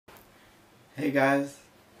Hey guys,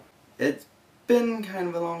 it's been kind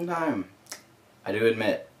of a long time. I do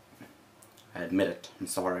admit. I admit it. I'm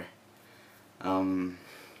sorry.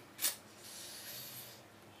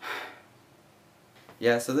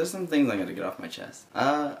 Yeah, so there's some things I'm gonna get off my chest.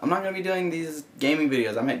 I'm not gonna be doing these gaming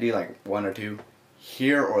videos. I might do like one or two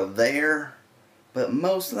here or there, but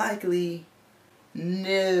most likely,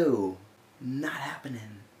 no, not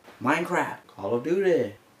happening. Minecraft, Call of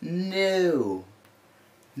Duty, no,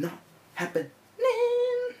 not happening.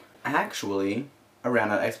 Actually, I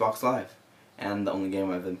ran out of Xbox Live, and the only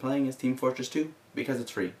game I've been playing is Team Fortress 2 because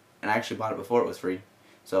it's free. And I actually bought it before it was free,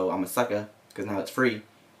 so I'm a sucker because now it's free.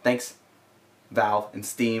 Thanks, Valve and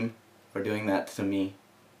Steam, for doing that to me.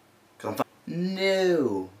 Cause I'm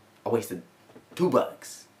no, I wasted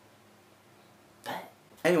 $2.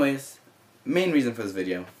 Anyways, main reason for this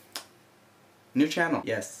video: new channel.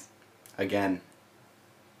 Yes, again.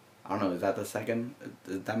 I don't know, is that the second?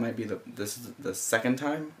 That might be this is the second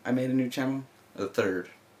time I made a new channel? Or the third?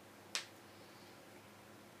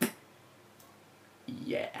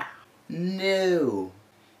 Yeah. No.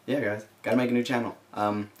 Yeah guys, gotta make a new channel.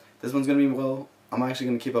 This one's gonna be, well, I'm actually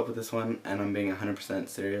gonna keep up with this one, and I'm being 100%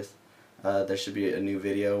 serious. There should be a new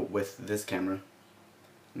video with this camera.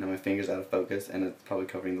 Now my finger's out of focus, and it's probably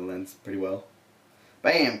covering the lens pretty well.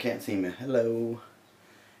 Bam! Can't see me. Hello.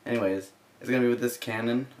 Anyways, it's gonna be with this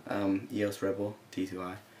Canon EOS Rebel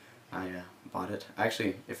T2i. I bought it.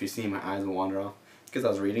 Actually, if you see, my eyes will wander off because I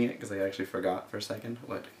was reading it, because I actually forgot for a second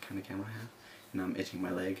what kind of camera I have, and I'm itching my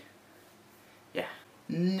leg. Yeah.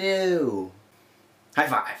 No. High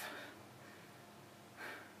five.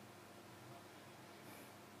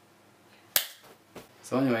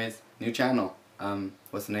 So anyways, new channel.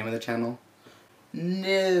 What's the name of the channel?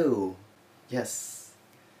 No. Yes.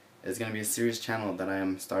 It's going to be a serious channel that I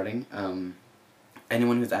am starting.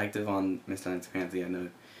 Anyone who's active on MrLanceyPancey, I know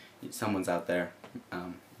someone's out there.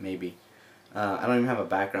 Maybe. I don't even have a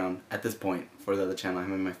background at this point for the other channel. I'm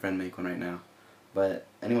having my friend make one right now. But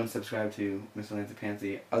anyone subscribed to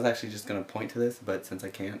MrLanceyPancey, I was actually just going to point to this, but since I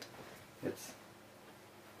can't, it's...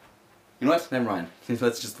 You know what? Never mind.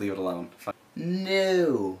 Let's just leave it alone.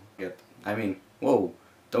 No. I mean, whoa,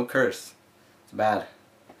 don't curse. It's bad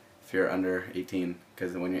if you're under 18,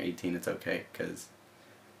 because when you're 18 it's okay, because,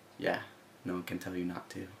 yeah, no one can tell you not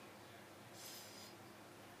to.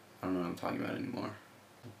 I don't know what I'm talking about anymore.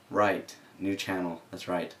 Right, new channel, that's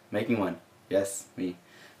right. Making one, yes, me.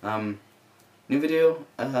 New video,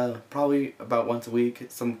 probably about once a week.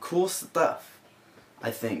 Some cool stuff,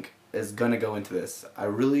 I think, is gonna go into this. I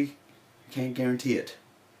really can't guarantee it.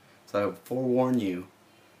 So I forewarn you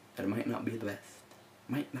that it might not be the best.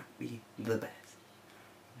 Might not be the best.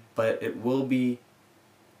 But it will be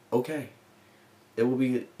okay. It will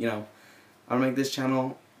be, you know, I'll make this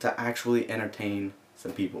channel to actually entertain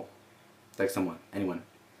some people. Like someone, anyone.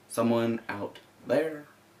 Someone out there.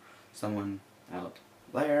 Someone out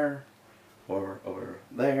there. Or over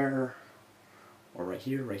there. Or right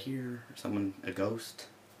here, or someone, a ghost.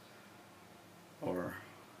 Or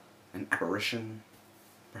an apparition,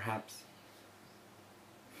 perhaps.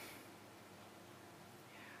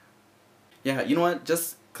 Yeah, you know what?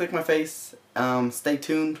 Just click my face. Stay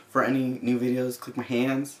tuned for any new videos. Click my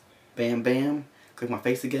hands. Bam, bam. Click my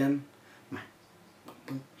face again. My boom,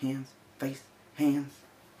 boom, hands, face, hands.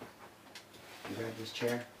 Grab this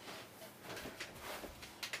chair.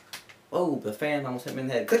 Oh, the fan almost hit me in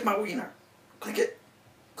the head. Click my wiener. Click it.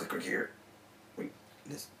 Click right here. Wait,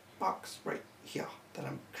 this box right here that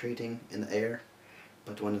I'm creating in the air.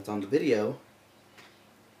 But when it's on the video,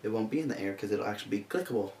 it won't be in the air because it'll actually be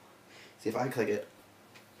clickable. See, if I click it,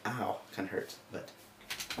 ow, kind of hurts, but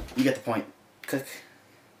you get the point. Click,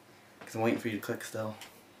 because I'm waiting for you to click still,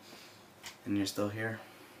 and you're still here.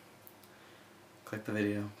 Click the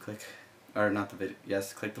video, click, or not the video,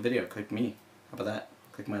 yes, click the video, click me. How about that?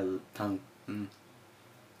 Click my tongue. No.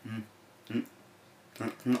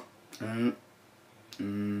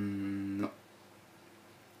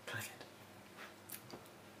 Click it.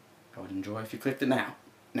 I would enjoy if you clicked it now.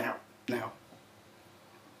 Now.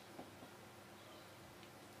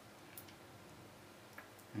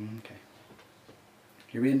 Okay.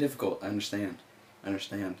 You're being difficult. I understand.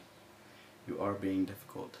 You are being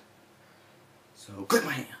difficult. So click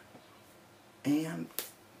my hand. And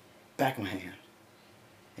back of my hand.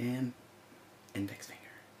 And index finger.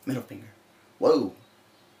 Middle finger. Whoa!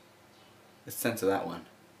 Let's censor that one.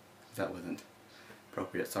 That wasn't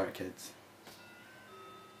appropriate. Sorry, kids.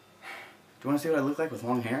 Do you want to see what I look like with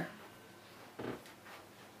long hair?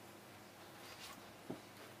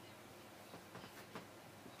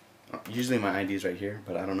 Usually my ID's right here,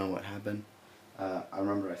 but I don't know what happened. I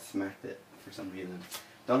remember I smacked it for some reason.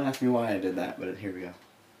 Don't ask me why I did that, but here we go.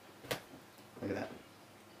 Look at that.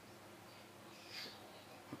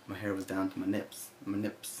 My hair was down to my nips. My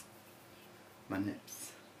nips. My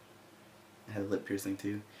nips. I had a lip piercing too.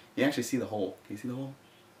 You can actually see the hole. Can you see the hole?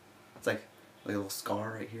 It's like a little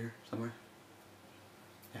scar right here somewhere.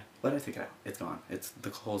 Yeah, but I took it out. It's gone. The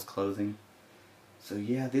hole's closing. So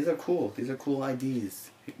yeah, these are cool. These are cool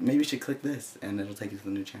IDs. Maybe you should click this and it'll take you to the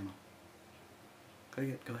new channel. Click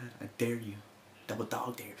it. Go ahead. I dare you. Double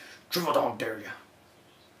dog dare. Triple dog dare you.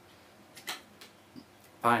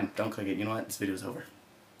 Fine. Don't click it. You know what? This video's over.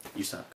 You suck.